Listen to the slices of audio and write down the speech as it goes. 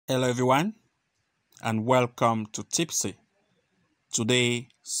Hello everyone and welcome to Tipsy. Today,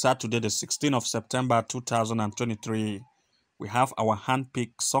 Saturday the 16th of September 2023, we have our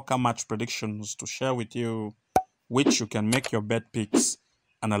hand-picked soccer match predictions to share with you, which you can make your bet picks,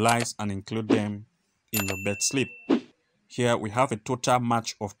 analyze and include them in your bet slip. Here we have a total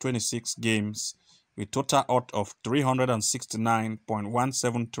match of 26 games with total odds of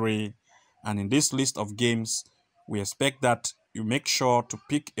 369.173, and in this list of games, we expect that you make sure to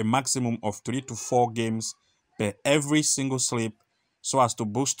pick a maximum of 3 to 4 games per every single slip so as to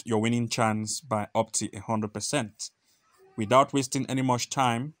boost your winning chance by up to 100%. Without wasting any much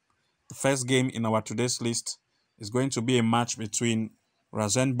time, the first game in our today's list is going to be a match between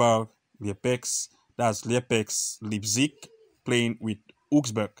Rosenborg, Leipzig playing with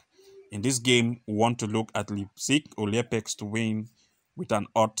Augsburg. In this game, we want to look at Leipzig or Leipzig to win with an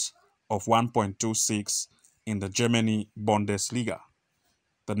odds of 1.26 in the Germany Bundesliga.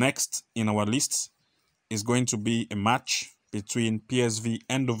 The next in our list is going to be a match between PSV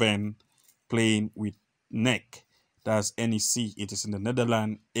Eindhoven playing with NEC. That's NEC. It is in the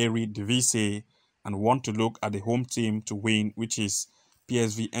Netherlands Eredivisie, and want to look at the home team to win, which is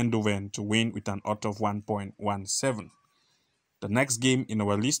PSV Eindhoven to win with an odds of 1.17. The next game in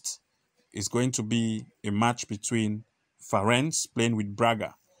our list is going to be a match between Farense playing with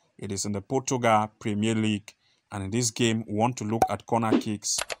Braga. It is in the Portugal Premier League, and in this game, we want to look at corner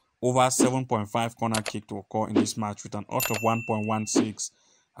kicks. Over 7.5 corner kick to occur in this match with an odds of 1.16,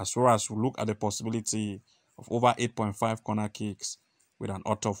 as well as we look at the possibility of over 8.5 corner kicks with an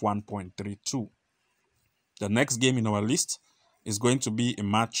odds of 1.32. The next game in our list is going to be a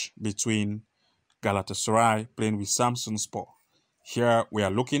match between Galatasaray playing with Samsunspor. Here we are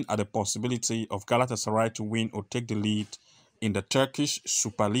looking at the possibility of Galatasaray to win or take the lead in the Turkish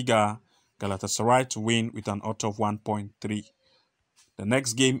Superliga. Galatasaray to win with an odds of 1.3. The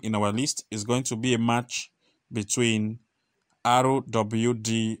next game in our list is going to be a match between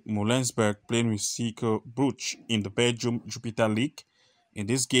RWD Moulensberg playing with Cercle Brugge in the Belgium Jupiter League. In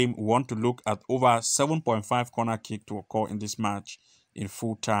this game, we want to look at over 7.5 corner kick to occur in this match in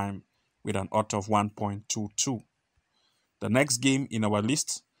full time with an odds of 1.22. The next game in our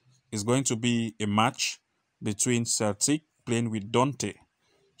list is going to be a match between Celtic playing with Dante.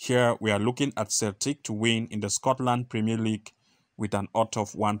 Here we are looking at Celtic to win in the Scotland Premier League with an odds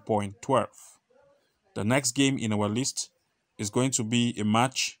of 1.12. The next game in our list is going to be a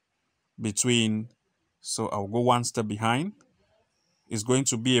match between, so I'll go one step behind, is going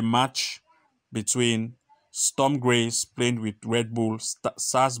to be a match between Storm Grace playing with Red Bull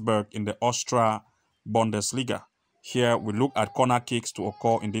Salzburg in the Austria Bundesliga. Here we look at corner kicks to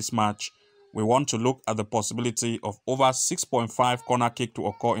occur in this match. We want to look at the possibility of over 6.5 corner kick to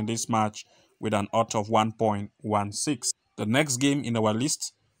occur in this match with an odds of 1.16. The next game in our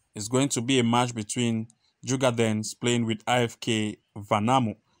list is going to be a match between Djurgårdens playing with AFK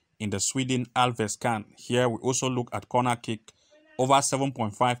Värnamo in the Sweden Allsvenskan. Here we also look at corner kick over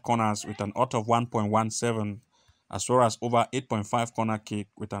 7.5 corners with an odds of 1.17, as well as over 8.5 corner kick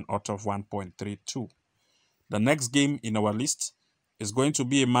with an odds of 1.32. The next game in our list is going to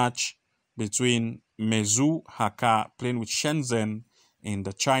be a match between Mezu Haka playing with Shenzhen in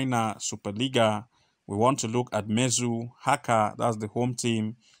the China Superliga. We want to look at Mezu Haka, that's the home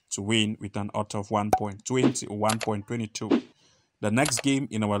team, to win with an odds of 1.20 or 1.22. The next game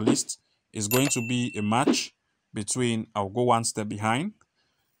in our list is going to be a match between, I'll go one step behind,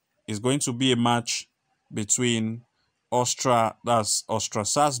 is going to be a match between Austria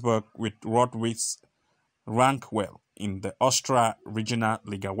Salzburg with Rot-Weiß Rankwell in the Austria Regional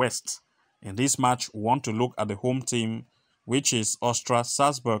Liga West. In this match, we want to look at the home team, which is Austria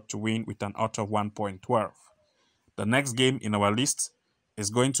Salzburg, to win with an odds of 1.12. The next game in our list is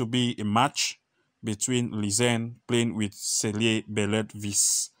going to be a match between Lizen playing with Celje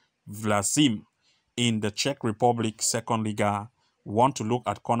Beledwys-Vlašim in the Czech Republic Second Liga. We want to look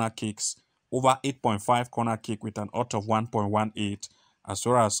at corner kicks, over 8.5 corner kick with an odds of 1.18, as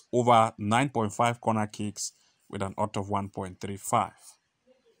well as over 9.5 corner kicks with an odds of 1.35.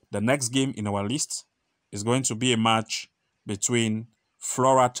 The next game in our list is going to be a match between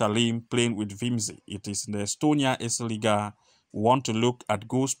Flora Tallinn playing with Vimsi. It is in the Estonia S Liga. We want to look at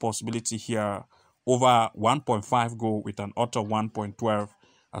goals possibility here, over 1.5 goal with an odds of 1.12,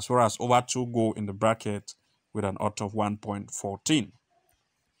 as well as over 2 goal in the bracket with an odds of 1.14.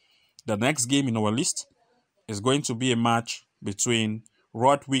 The next game in our list is going to be a match between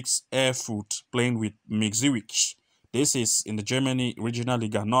Rot-Weiß Erfurt playing with Mixzürich. This is in the Germany Regional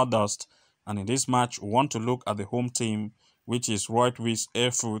Liga Nordost, and in this match we want to look at the home team, which is Rot-Weiß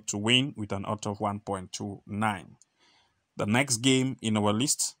Erfurt, to win with an odds of 1.29. The next game in our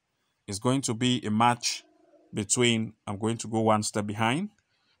list is going to be a match between, I'm going to go one step behind.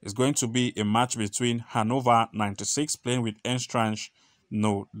 It's going to be a match between Hannover 96 playing with Eintracht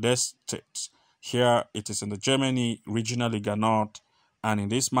Norderstedt. Here it is in the Germany Regional Liga Nord, and in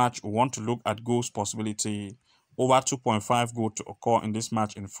this match we want to look at goals possibility. Over 2.5 goals to occur in this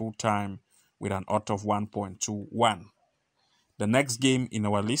match in full time with an odds of 1.21. The next game in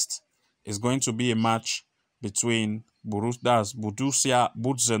our list is going to be a match between Borussia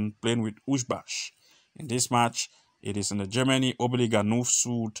Bozen playing with Uschbach. In this match, it is in the Germany Oberliga North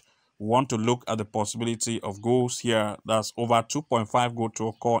Süd. We want to look at the possibility of goals here. That's over 2.5 goals to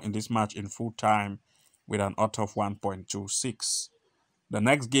occur in this match in full time with an odds of 1.26. The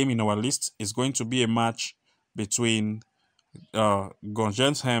next game in our list is going to be a match between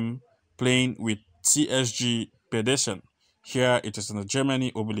Guggenheim playing with CSG Pedersen. Here it is in the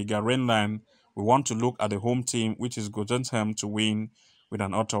Germany Oberliga Rheinland. We want to look at the home team, which is Guggenheim, to win with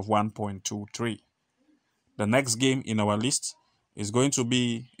an odds of 1.23. The next game in our list is going to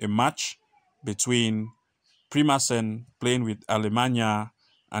be a match between Pirmasens playing with Alemannia,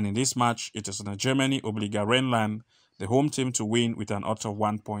 and in this match it is in the Germany Oberliga Rheinland, the home team to win with an odds of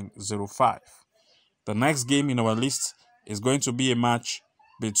 1.05. The next game in our list is going to be a match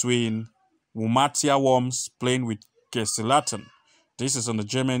between Wormatia Worms playing with Kaiserslautern. This is on the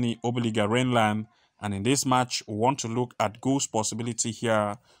Germany Oberliga Rheinland, and in this match we want to look at goals possibility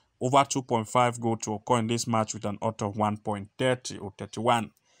here. Over 2.5 goals to occur in this match with an odds of 1.30 or 31.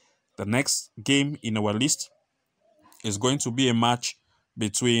 The next game in our list is going to be a match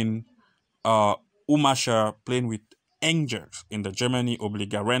between Umacher playing with Angers in the Germany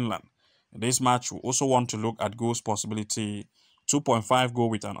Oberliga Rheinland. In this match, we also want to look at goals possibility, 2.5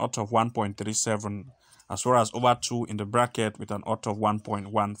 goal with an odds of 1.37, as well as over 2 in the bracket with an odds of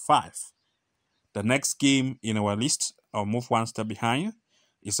 1.15. The next game in our list, I'll move one step behind,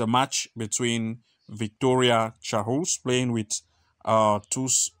 is a match between Victoria Charhus playing with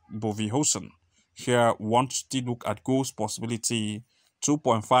TuS Bovinghusen. Here, we want to look at goals possibility,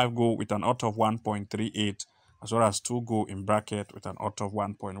 2.5 goal with an odds of 1.38, as well as 2 goal in bracket with an odds of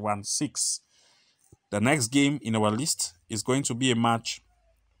 1.16. The next game in our list is going to be a match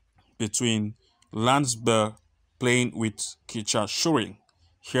between Landsberg playing with Kirchschuring.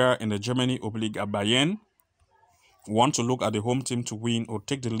 Here in the Germany Oberliga Bayern, we want to look at the home team to win or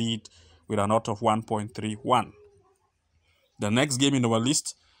take the lead with an odds of 1.31. The next game in our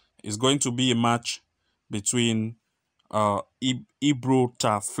list is going to be a match between Ibro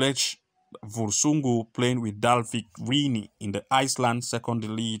Taflech Vursungu playing with Dalvik Rini in the Iceland second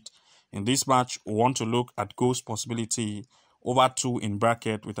league. In this match, we want to look at goals possibility, over 2 in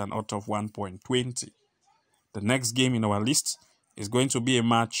bracket with an odds of 1.20. The next game in our list is going to be a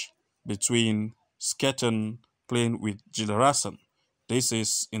match between Skjetten playing with Gilarasen. This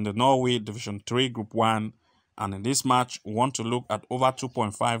is in the Norway Division 3 Group 1, and in this match, we want to look at over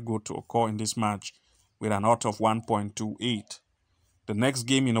 2.5 goals to occur in this match with an odds of 1.28. The next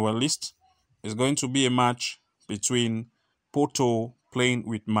game in our list is going to be a match between Porto playing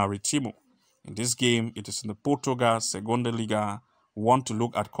with Maritimo. In this game, it is in the Portugal Segunda Liga. We want to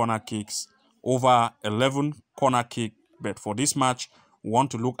look at corner kicks, over 11 corner kick, but for this match, we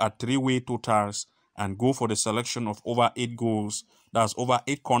want to look at 3-way totals and go for the selection of over 8 goals. That's over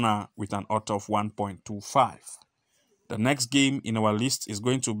 8 corner with an odds of 1.25. The next game in our list is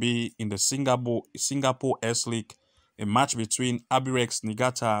going to be in the Singapore S League, a match between Abirex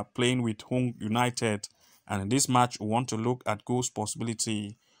Niigata playing with Hung United, and in this match we want to look at goals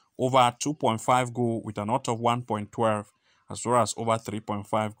possibility, over 2.5 goal with an odds of 1.12, as well as over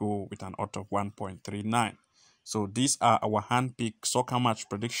 3.5 goal with an odds of 1.39. So these are our hand-picked soccer match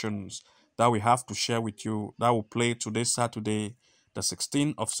predictions that we have to share with you that will play today, Saturday, the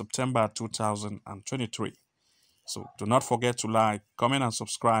 16th of September 2023. So do not forget to like, comment and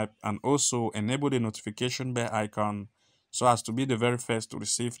subscribe, and also enable the notification bell icon so as to be the very first to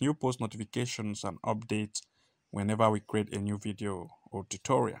receive new post notifications and updates whenever we create a new video or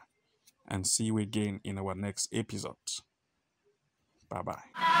tutorial. And see you again in our next episode. Bye-bye.